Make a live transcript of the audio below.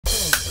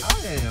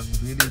Hey, I'm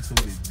really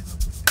talking.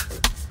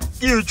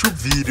 YouTube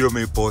video,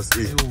 my boss.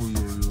 Yo.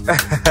 In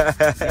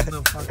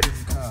a fucking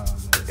car.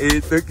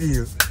 It's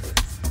okay.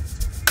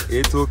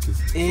 It's okay.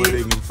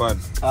 Holding in fun.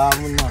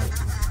 I'm not.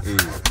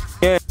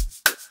 Yeah.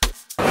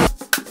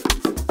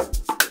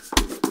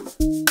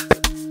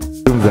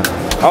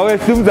 How is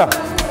Sumza?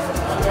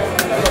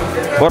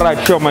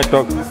 Alright, show my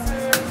dog.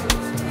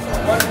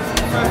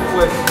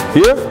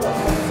 Here?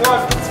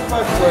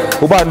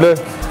 Who band there?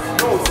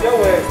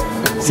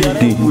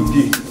 CD.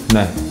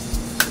 Nah.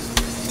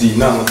 D.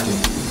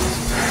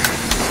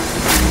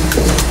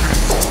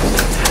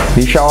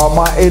 The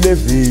shawarma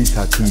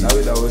elevator key.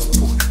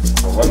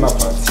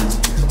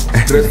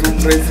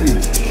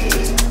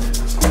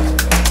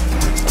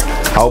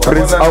 I'll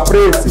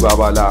praise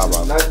Baba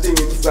Lava. Nothing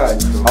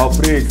inside. I'll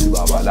praise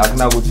Baba. Like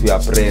now go to your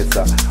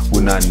presser.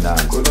 Unana.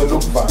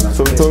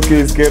 So Tokyo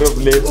is scared of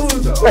lips.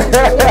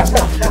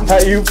 How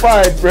you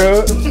fight,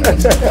 bro?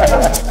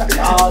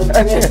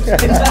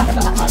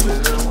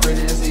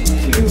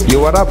 Yo,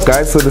 what up,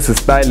 guys? So this is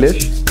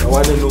Stylish. I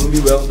want to know me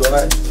well, do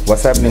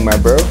What's happening, my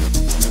bro?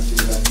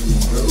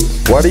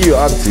 What are you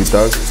up to,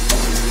 dog?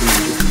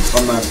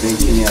 I'm not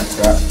thinking yet,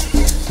 crap.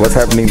 What's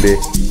happening there?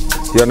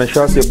 You wanna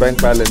show us your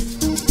bank balance?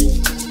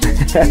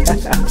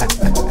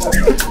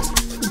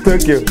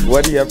 Tokyo,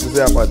 what do you have to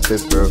say about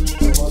this, bro?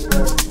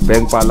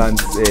 Bank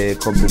balance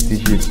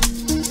competition.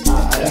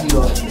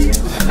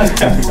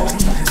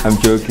 I'm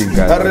joking,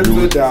 guys.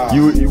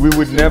 We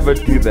would never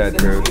do that,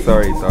 bro.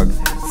 Sorry, dog.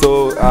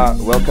 So,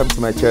 welcome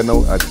to my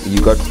channel.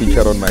 You got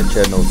featured on my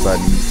channel, son.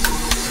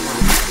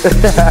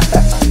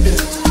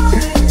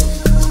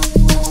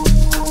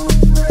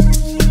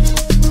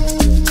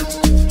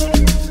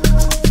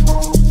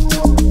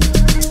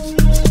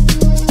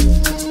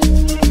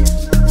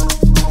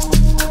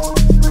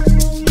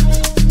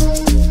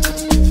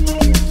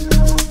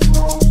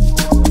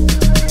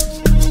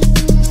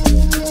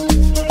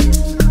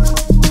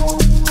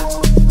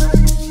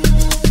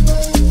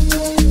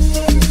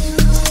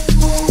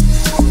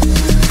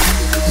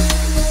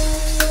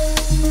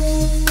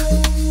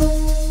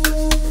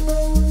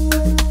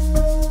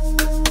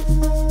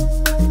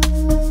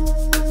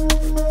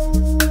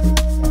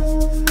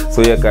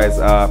 So yeah, guys,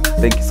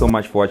 thank you so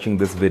much for watching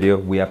this video.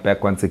 We are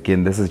back once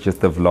again. This is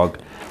just a vlog.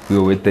 We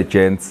were with the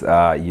gents,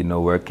 you know,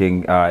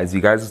 working. As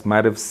you guys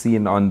might have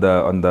seen on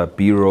the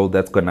B-roll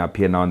that's gonna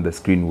appear now on the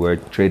screen, we're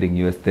trading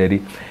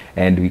US30,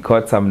 and we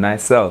caught some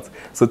nice sales.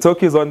 So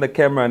Tokyo's on the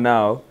camera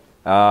now.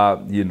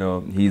 You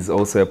know, he's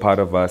also a part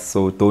of us.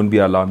 So don't be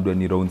alarmed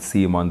when you don't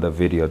see him on the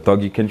video.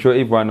 Dog, you can show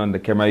everyone on the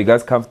camera. You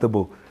guys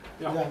comfortable?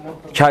 Yeah. No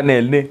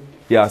channel, ne?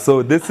 Yeah,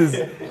 so this is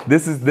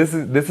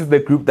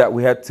the group that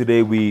we had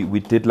today. We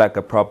did like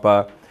a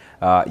proper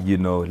you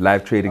know,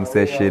 live trading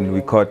session.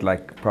 We caught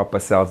like proper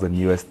sales on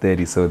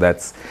US30, so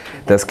that's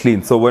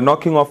clean. So we're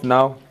knocking off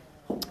now,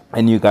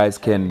 and you guys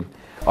can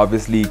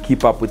obviously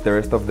keep up with the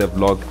rest of the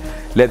vlog.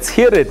 Let's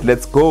hear it.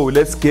 Let's go.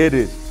 Let's get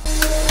it.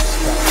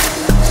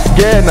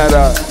 Yeah,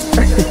 nada.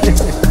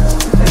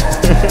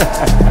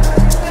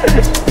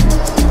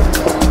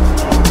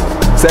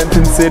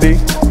 Sandton City.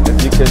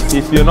 As you can see,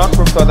 if you're not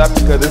from South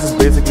Africa, this is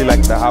basically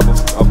like the hub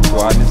of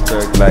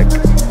Johannesburg. Like,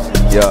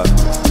 yeah,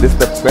 this is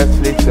the best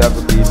place to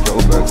ever be in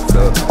Joburg.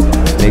 So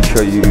make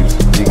sure you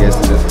get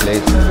to this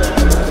place.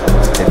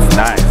 It's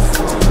nice.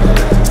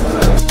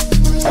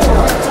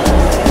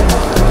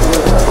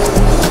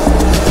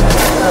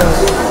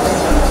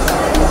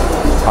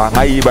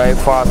 Hi, buy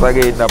fast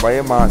again. Buy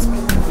a mask.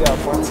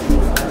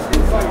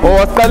 Oh,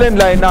 what's calling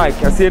like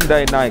Nike? I see it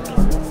like Nike.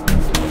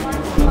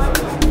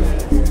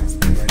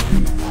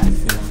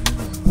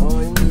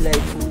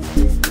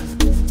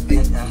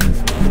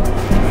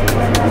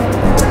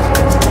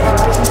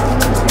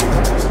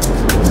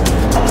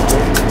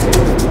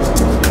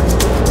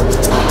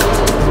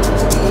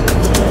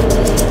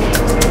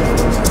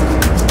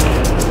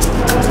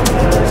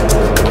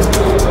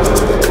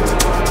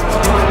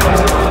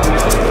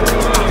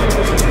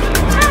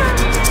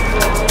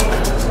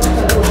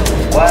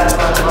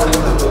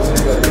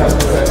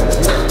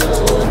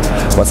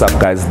 What's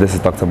up, guys? This is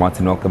Dr.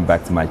 Martin. Welcome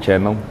back to my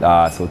channel.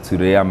 So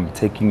today I'm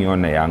taking you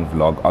on a young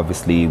vlog.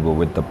 Obviously we're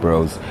with the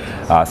bros.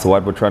 So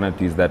what we're trying to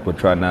do is that we're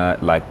trying to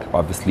like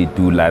obviously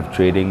do live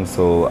trading.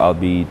 So I'll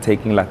be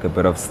taking like a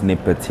bit of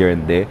snippets here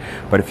and there.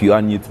 But if you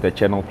are new to the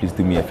channel, please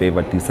do me a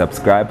favor, do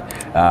subscribe,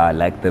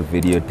 like the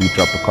video, do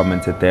drop a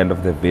comment at the end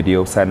of the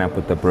video, sign up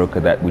with the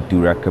broker that we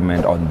do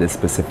recommend on this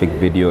specific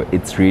video.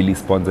 It's really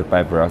sponsored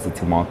by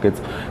Veracity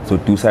Markets. So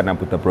do sign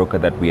up with the broker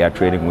that we are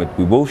trading with.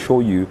 We will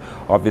show you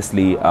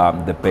obviously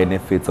the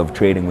benefits of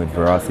trading with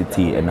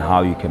Veracity and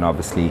how you can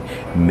obviously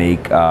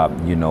make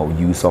you know,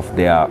 use of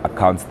their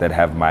accounts that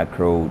have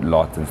micro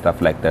lots and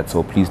stuff like that.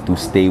 So please do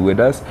stay with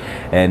us,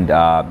 and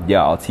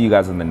yeah, I'll see you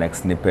guys on the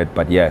next snippet.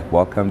 But yeah,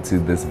 welcome to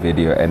this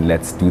video, and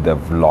let's do the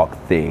vlog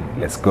thing.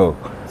 Let's go.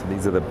 So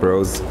these are the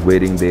bros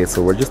waiting there.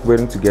 So we're just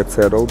waiting to get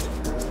settled.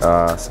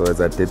 So as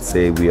I did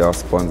say, we are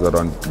sponsored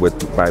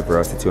by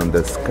Veracity on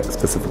this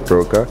specific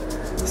broker.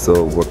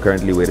 So we're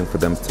currently waiting for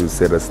them to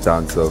set us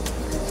down. So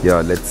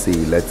Yeah, let's see.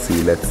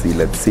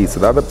 So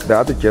the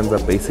other gems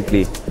are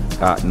basically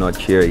not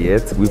here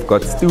yet. We've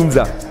got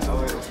Stumza,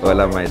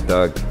 hola my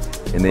dog,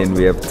 and then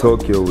we have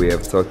Tokyo there,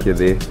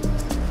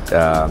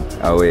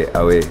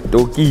 away,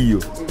 Tokyo,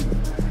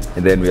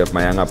 and then we have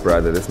my younger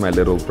brother. That's my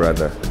little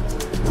brother.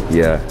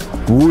 Yeah,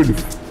 Wolf.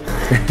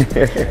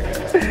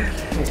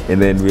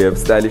 And then we have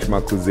Stylish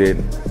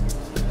Makuzin.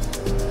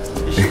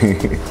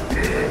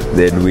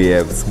 Then we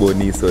have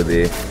Sponiso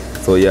there.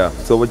 So yeah,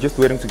 so we're just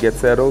waiting to get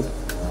settled.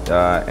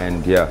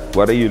 And yeah,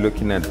 what are you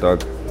looking at,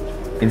 dog?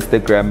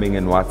 Instagramming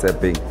and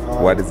WhatsApping.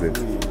 What is it?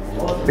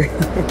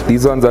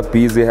 These ones are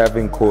busy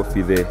having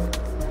coffee there.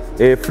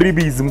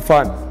 Freebies,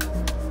 fun.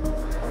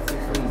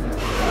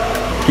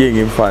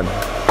 King fun.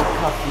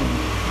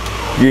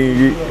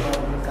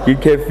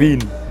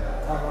 Caffeine.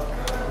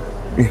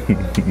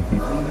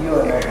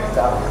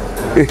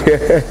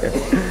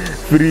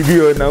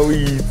 Freebie on our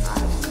weed.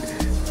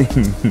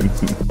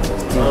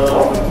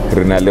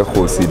 Renale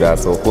Josi da.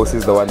 So Josi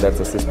is the one that's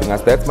assisting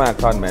us. That's my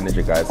account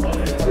manager, guys.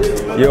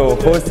 Yo,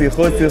 Josi.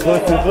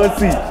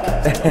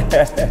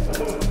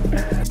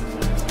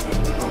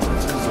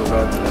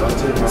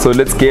 So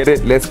let's get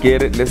it.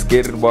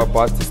 We're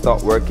about to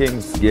start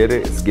working.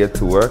 Let's get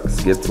to work.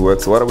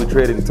 So what are we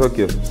trading,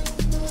 Tokyo?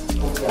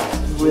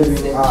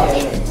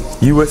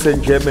 US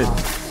and German.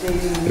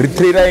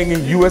 Trading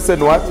in US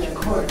and what?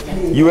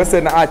 US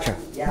and Archer.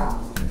 Yeah.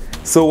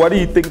 So what do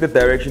you think the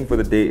direction for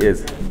the day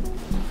is?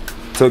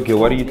 Tokyo,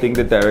 what do you think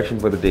the direction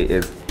for the day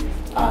is?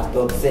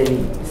 Dog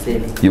selling.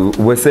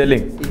 We're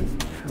selling?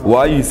 Why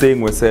are you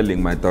saying we're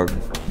selling, my dog?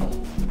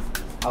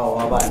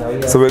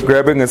 So we're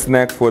grabbing a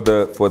snack for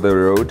the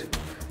road.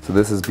 So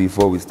this is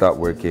before we start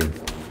working.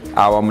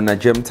 Our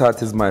gem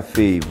tart is my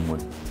fave.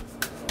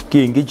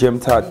 King, gem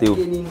tart. This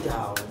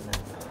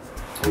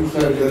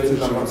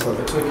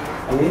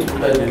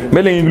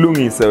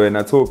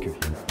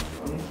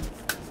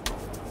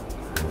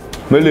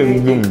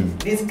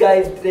guy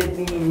is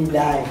threatening me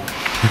live.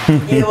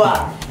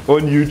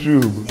 On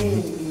YouTube.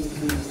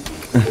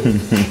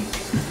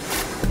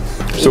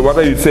 So what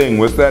are you saying?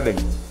 We're selling?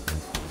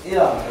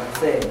 Yeah, I'm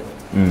saying.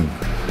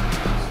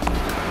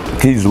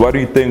 Keys, what do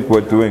you think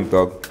we're doing,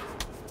 dog?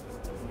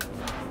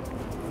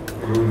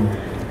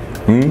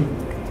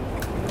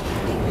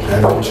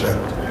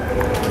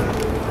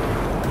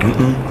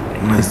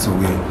 Nice to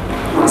win.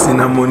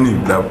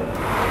 Cinnamon, blah.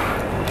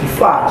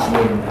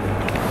 Ifachile.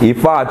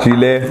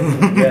 Ifachile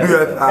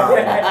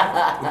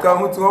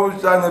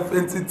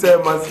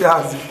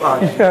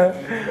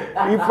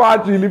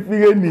fike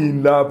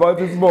nini la about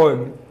this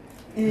morning.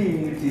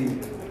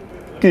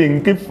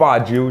 King keep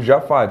faji, uja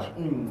faji.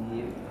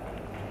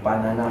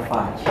 Banana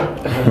fudge.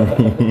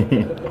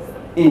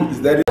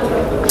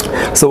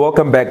 So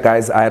welcome back,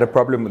 guys. I had a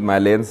problem with my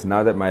lens.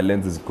 Now that my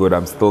lens is good,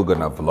 I'm still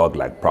gonna vlog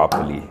like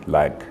properly,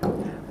 like,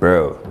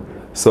 bro.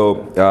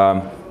 So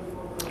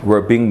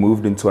we're being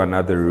moved into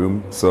another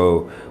room,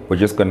 so we're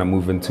just gonna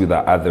move into the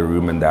other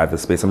room and the other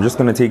space. I'm just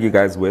gonna take you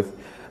guys with,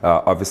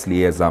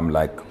 obviously, as I'm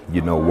like,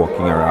 you know,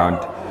 walking around.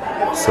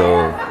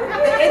 So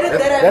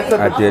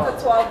I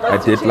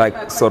did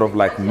like sort of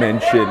like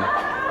mention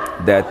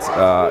that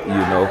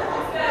you know,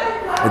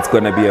 it's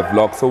gonna be a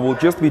vlog. So we'll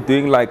just be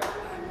doing like,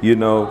 you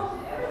know,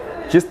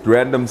 just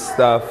random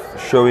stuff,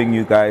 showing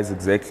you guys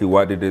exactly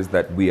what it is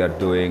that we are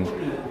doing.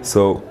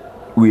 So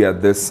we are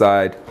this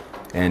side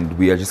and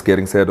we are just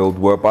getting settled.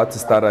 We're about to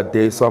start our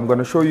day, so I'm going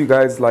to show you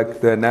guys like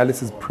the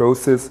analysis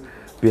process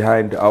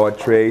behind our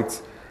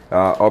trades,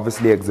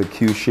 obviously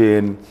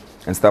execution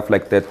and stuff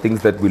like that,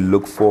 things that we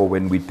look for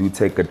when we do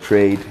take a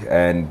trade,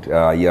 and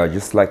yeah,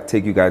 just like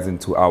take you guys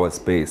into our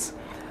space.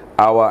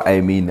 Our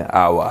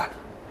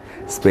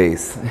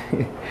space.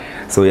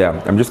 So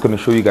yeah, I'm just going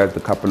to show you guys a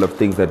couple of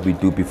things that we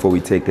do before we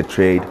take a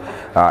trade.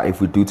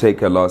 If we do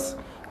take a loss,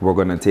 we're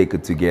going to take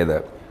it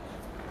together.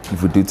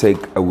 If we do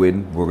take a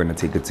win, we're going to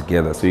take it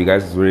together. So you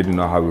guys already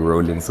know how we're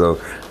rolling. So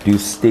do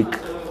stick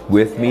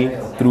with me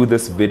through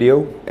this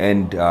video,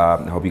 and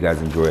I hope you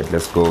guys enjoy it.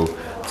 Let's go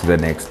to the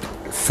next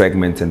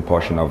segment and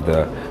portion of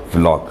the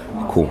vlog.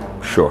 Cool,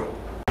 sure.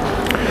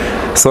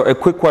 So a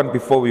quick one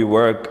before we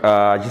work.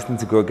 I just need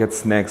to go get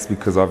snacks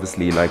because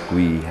obviously like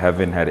we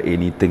haven't had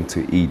anything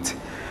to eat.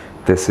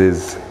 This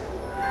is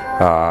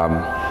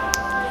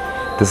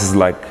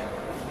like,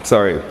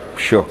 sorry,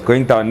 sure,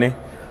 going down there,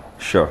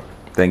 sure,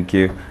 thank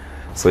you.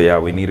 So yeah,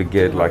 we need to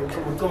get like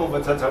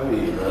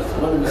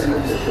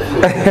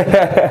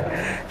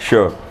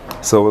sure.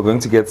 So we're going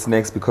to get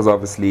snacks because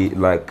obviously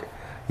like,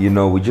 you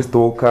know, we just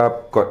woke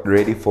up, got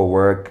ready for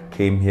work,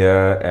 came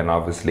here, and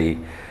obviously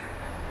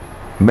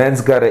man's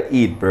gotta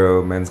eat,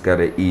 bro. Man's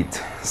gotta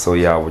eat. So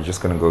yeah, we're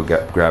just gonna go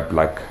grab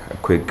like a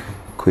quick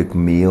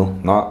meal.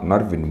 Not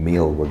even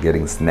meal, we're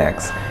getting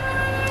snacks.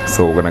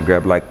 So we're gonna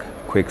grab like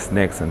quick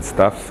snacks and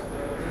stuff.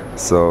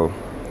 So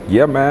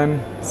yeah,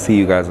 man, see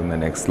you guys on the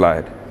next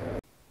slide.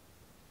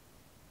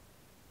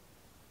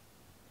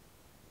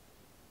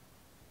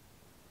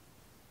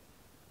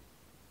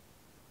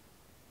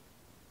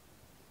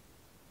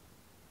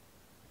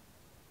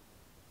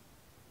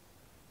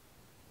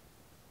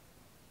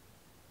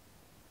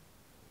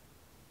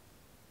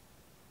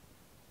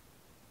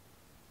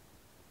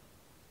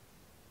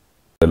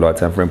 the lower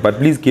time frame. But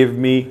please give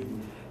me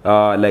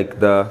like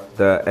the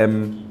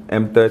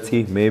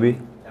M30 maybe.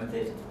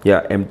 M30.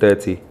 Yeah,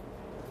 M30.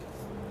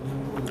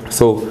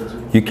 So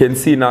you can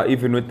see now,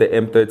 even with the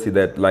M30,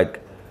 that like,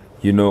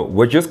 you know,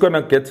 we're just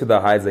gonna get to the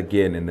highs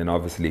again, and then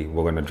obviously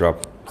we're gonna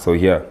drop. So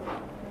here,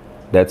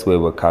 that's where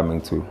we're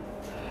coming to,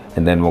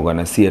 and then we're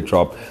gonna see a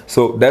drop.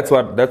 So that's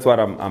what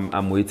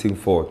I'm waiting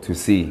for to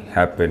see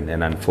happen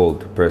and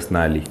unfold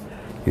personally.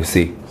 You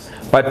see,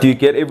 but do you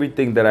get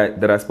everything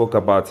that I spoke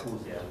about?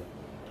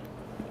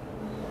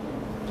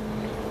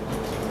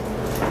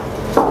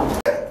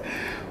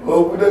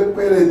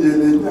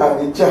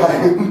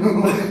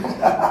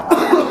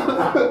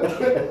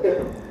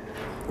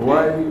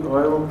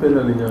 Why won't pay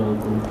the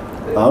linyang?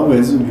 I'm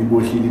going to be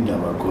boshing in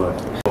my God.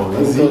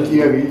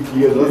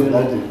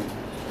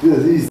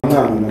 This is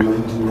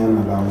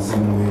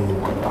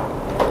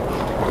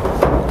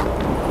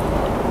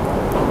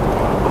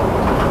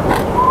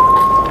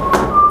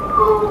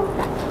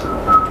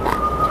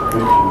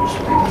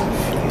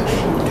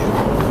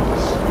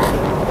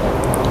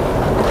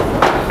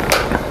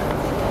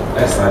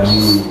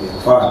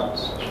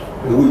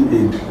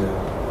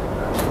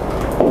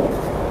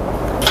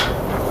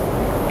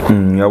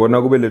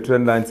yabona kube le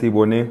trend line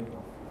siyibone.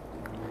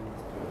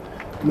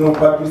 No,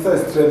 but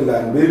besides trend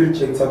line, very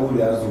rejectable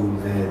yazoo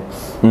there.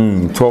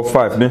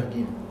 12.5 ne.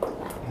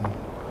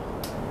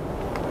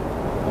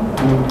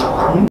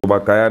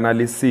 Bakaya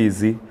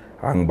analysis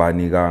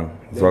angibanikanga.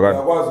 Zwaka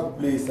Akwazi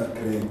ukuplace a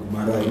trend,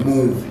 mara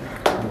move.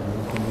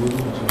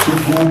 To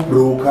go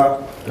broker.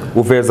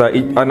 uveza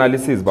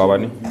analysis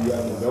babani.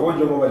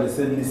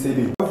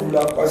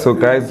 So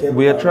guys,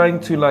 we are trying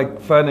to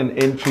like find an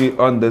entry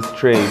on this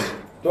trade.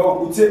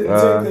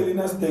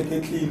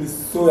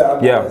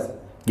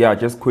 Yeah,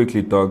 just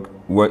quickly, dog.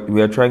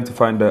 We are trying to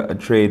find a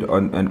trade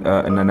on an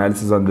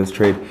analysis on this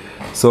trade.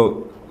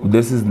 So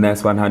this is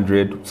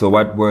NAS100. So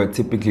what we're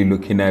typically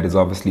looking at is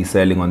obviously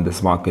selling on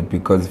this market,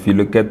 because if you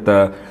look at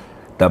the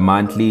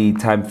monthly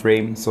time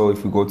frame, so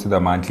if we go to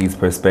the monthly's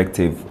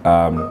perspective,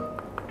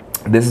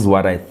 this is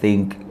what I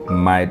think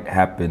might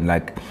happen.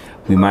 Like,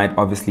 we might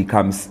obviously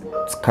come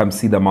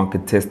see the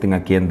market testing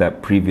again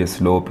that previous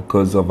low,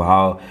 because of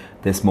how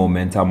this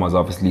momentum was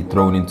obviously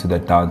thrown into the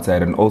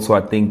downside. And also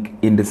I think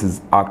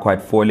indices are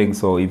quite falling,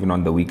 so even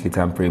on the weekly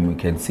time frame we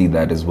can see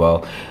that as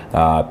well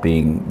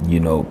being, you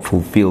know,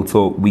 fulfilled.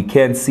 So we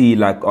can see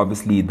like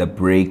obviously the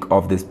break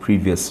of this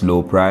previous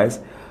low price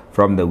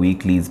from the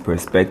weekly's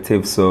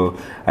perspective. So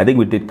I think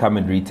we did come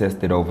and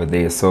retest it over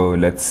there. So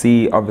let's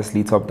see,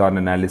 obviously top down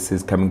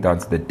analysis coming down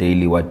to the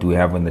daily. What do we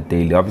have on the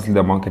daily? Obviously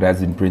the market has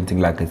been printing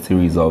like a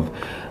series of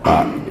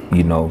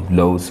you know,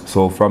 lows.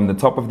 So from the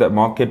top of that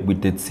market we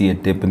did see a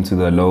dip into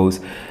the lows,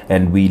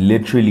 and we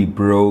literally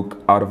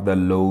broke out of the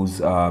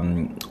lows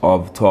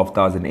of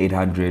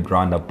 12,800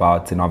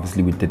 roundabouts, and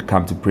obviously we did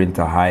come to print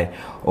a high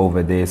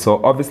over there.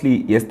 So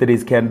obviously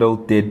yesterday's candle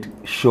did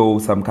show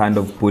some kind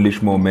of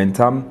bullish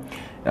momentum,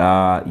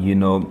 you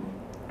know,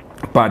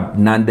 but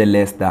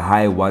nonetheless the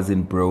high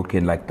wasn't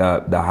broken, like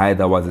the high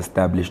that was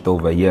established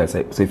over here. So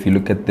if you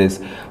look at this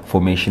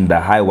formation, the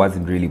high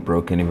wasn't really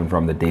broken even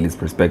from the daily's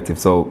perspective.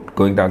 So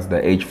going down to the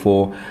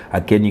H4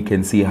 again, you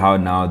can see how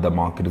now the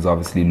market is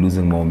obviously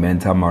losing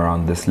momentum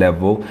around this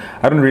level.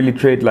 I don't really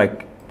trade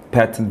like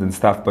patterns and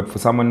stuff, but for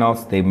someone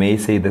else they may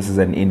say this is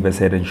an inverse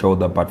head and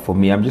shoulder, but for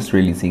me I'm just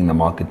really seeing the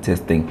market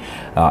testing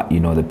you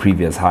know, the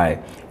previous high.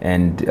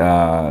 And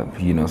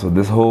you know, so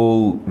this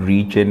whole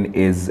region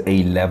is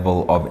a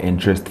level of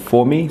interest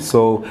for me.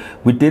 So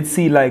we did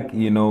see, like,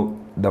 you know,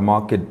 the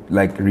market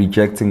like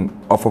rejecting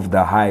off of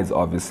the highs,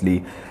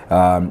 obviously,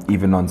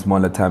 even on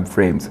smaller time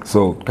frames.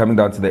 So coming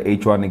down to the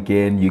H1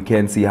 again, you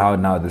can see how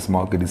now this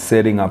market is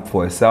setting up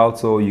for a sell.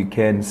 So you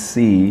can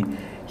see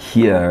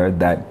here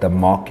that the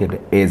market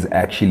is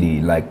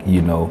actually, like,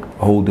 you know,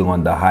 holding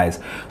on the highs.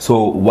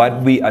 So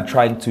what we are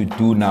trying to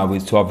do now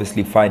is to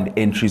obviously find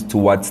entries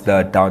towards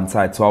the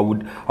downside. So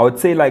I would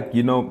say, like,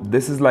 you know,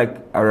 this is like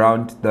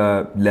around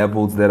the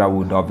levels that I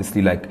would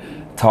obviously like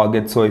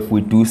target. So if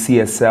we do see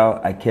a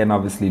sell, I can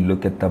obviously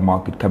look at the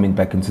market coming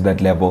back into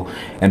that level,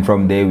 and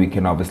from there we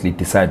can obviously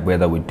decide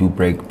whether we do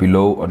break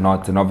below or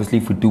not. And obviously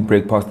if we do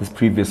break past this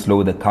previous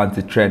low, the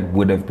counter trend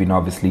would have been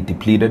obviously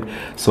depleted,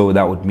 so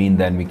that would mean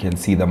then we can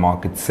see the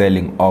market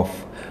selling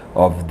off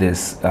of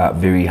this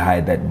very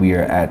high that we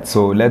are at.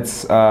 So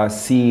let's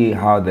see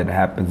how that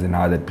happens and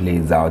how that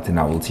plays out, and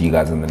I will see you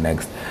guys in the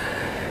next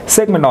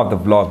segment of the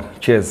vlog.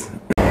 Cheers.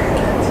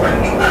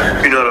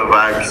 You know the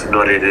vibes, you know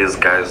what it is,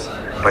 guys.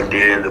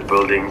 Pandita in the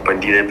building,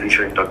 Pandita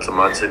featuring Dr.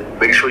 Martin.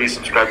 Make sure you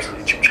subscribe to the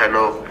YouTube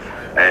channel,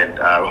 and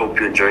I hope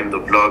you're enjoying the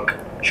vlog.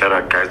 Shout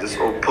out, guys. This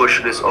all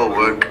push, this all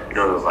work, you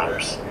know the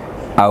vibes.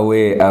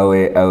 Away,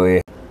 away,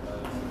 away.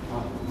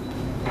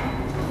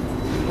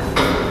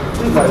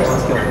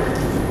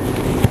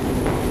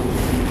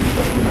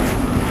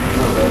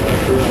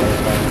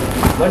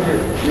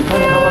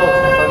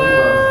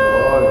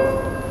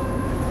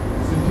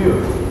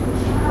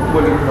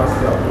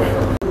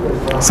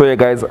 So yeah,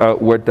 guys,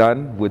 we're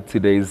done with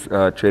today's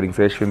trading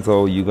session.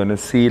 So you're gonna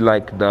see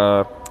like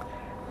the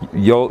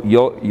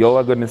Y'all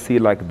are gonna see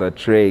like the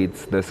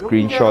trades, the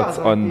screenshots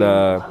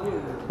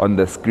on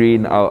the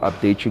screen. I'll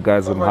update you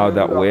guys on how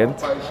that went.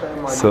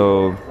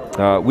 So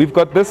we've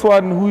got this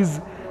one who's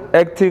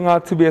acting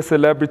out to be a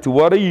celebrity.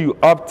 What are you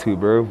up to,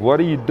 bro? What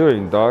are you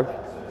doing, dog?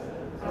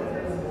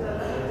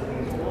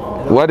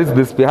 What is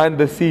this behind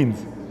the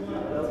scenes?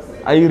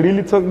 Are you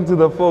really talking to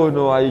the phone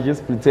or are you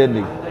just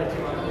pretending?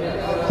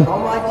 How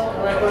much?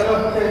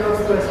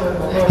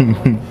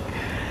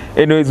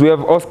 Anyways, we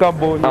have Oscar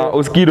Bone.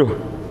 Oskido.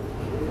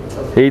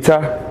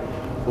 Hater.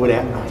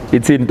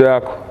 It's in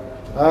Dako.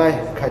 Hi,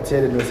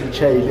 Kateri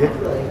Nosichaile.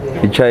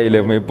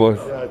 Ichaile, my boss.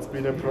 Yeah, it's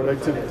been a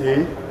productive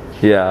day.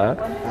 Yeah.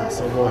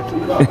 So what?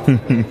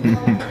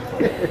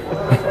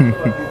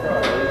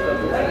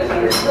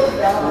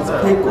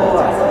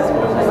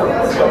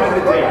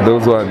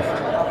 Those ones.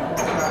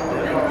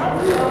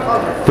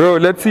 Bro,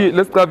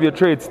 let's grab your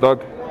trades,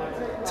 dog.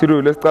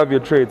 Tiru, let's grab your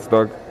trades,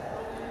 dog.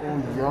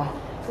 Oh, yeah.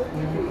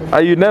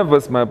 Are you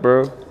nervous, my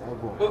bro?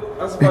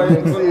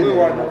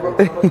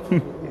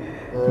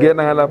 Get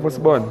na hala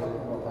postpone.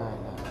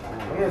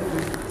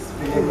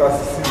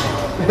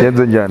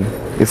 Yenzenjani?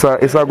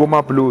 Isa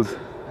goma blues.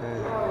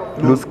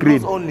 Blue screen.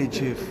 Blues only,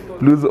 chief.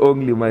 Blues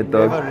only, my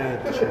dog. Never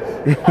red, chief.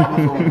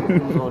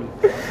 Blues only.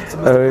 It's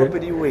Mr.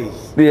 Property way.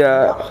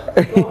 Yeah.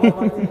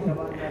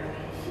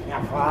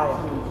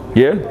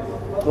 Yeah?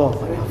 Oh,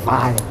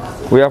 fire.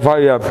 We are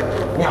fire up.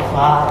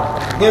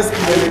 Yes,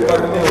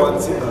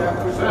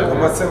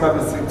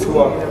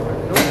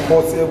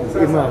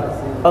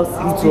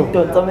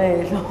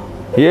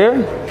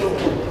 Yeah?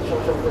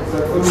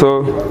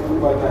 So,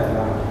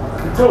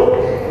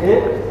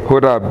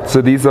 hold up.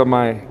 So these are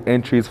my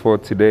entries for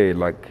today.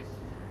 Like,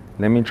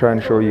 let me try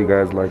and show you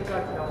guys. Like,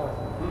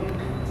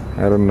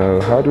 I don't know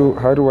how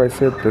do I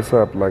set this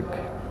up. Like,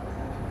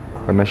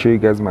 I'm gonna show you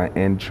guys my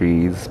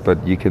entries,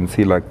 but you can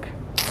see like.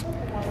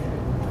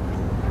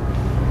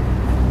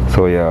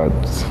 So yeah,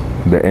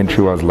 the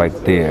entry was like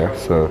there.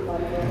 So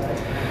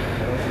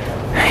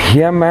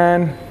yeah,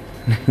 man.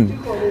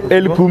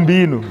 El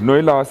Pumbino.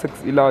 No,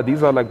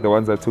 these are like the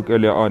ones I took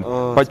earlier on.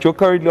 But you're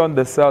currently on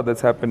the sell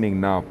that's happening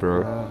now,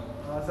 bro.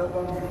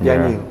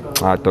 Yeah.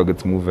 Ah, dog,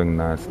 it's moving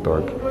nice,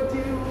 dog.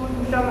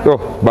 Yo,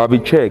 Bobby,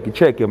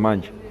 check your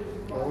man.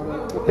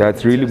 Yeah,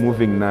 it's really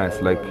moving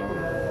nice. Like,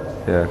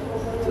 yeah.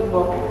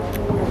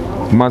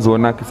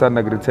 Mazona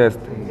kisana test.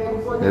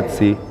 Let's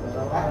see.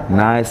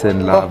 Nice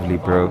and lovely,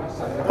 bro.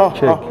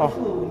 Check.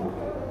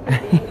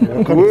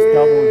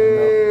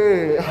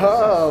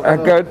 I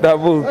can't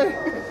double.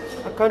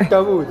 Can't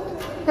double.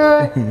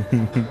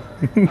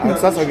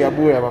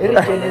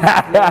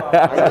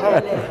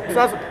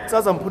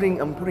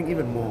 I'm putting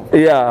even more.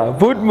 Yeah,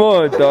 put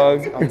more,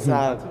 dog. I'm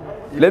sad.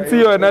 Let's see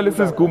your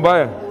analysis,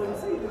 Kumbaya.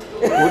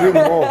 Putting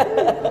more.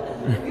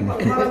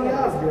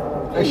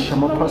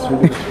 My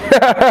password.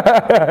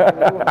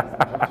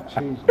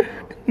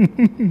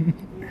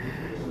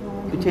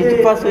 You change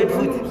the password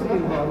food.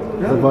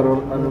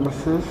 Overall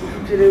analysis.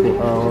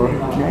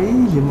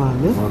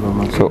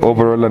 So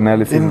overall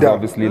analysis is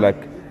obviously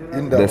like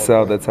the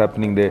sell that's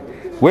happening there.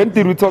 When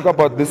did we talk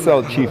about this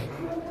sell, Chief?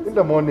 In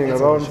the morning,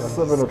 around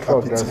 7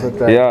 o'clock.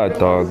 Yeah,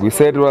 dog. We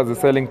said it was a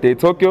selling day.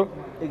 Tokyo,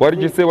 what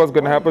did you say was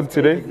going to happen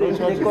today? They're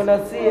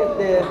gonna see at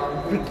the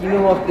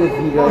beginning of the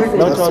video.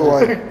 That's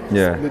why.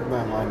 Yeah. Split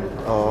my money.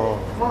 Oh.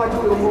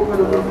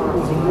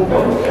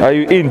 Are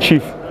you in,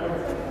 Chief?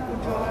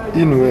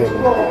 In where?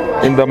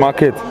 In the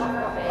market.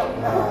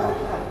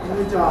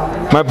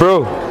 My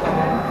bro,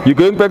 you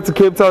going back to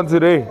Cape Town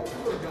today?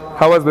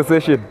 How was the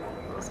session?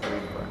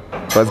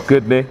 Was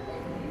good, ne?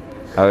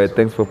 Alright,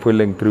 thanks for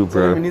pulling through,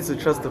 bro. We need to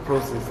trust the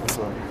process. That's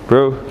why.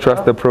 Bro,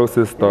 trust the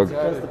process, dog.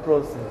 Trust the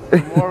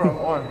process. More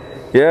on.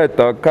 Yeah,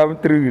 dog, come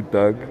through,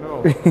 dog.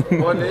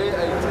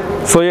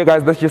 So yeah,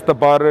 guys, that's just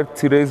about it.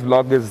 Today's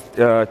vlog is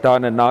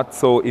done and out.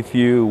 So if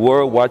you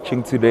were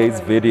watching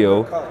today's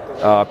video,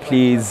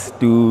 please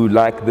do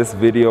like this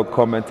video,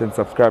 comment and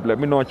subscribe. Let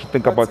me know what you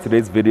think about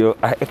today's video.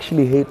 I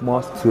actually hate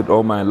masks with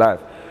all my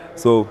life.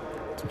 So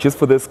just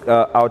for this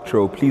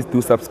outro, please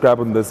do subscribe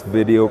on this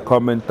video,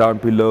 comment down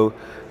below.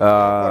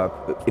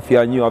 If you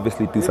are new,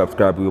 obviously do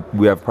subscribe.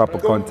 We have proper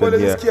content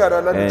here.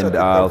 And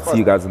I'll see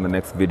you guys in the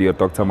next video.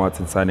 Dr.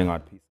 Martin signing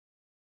out. Peace.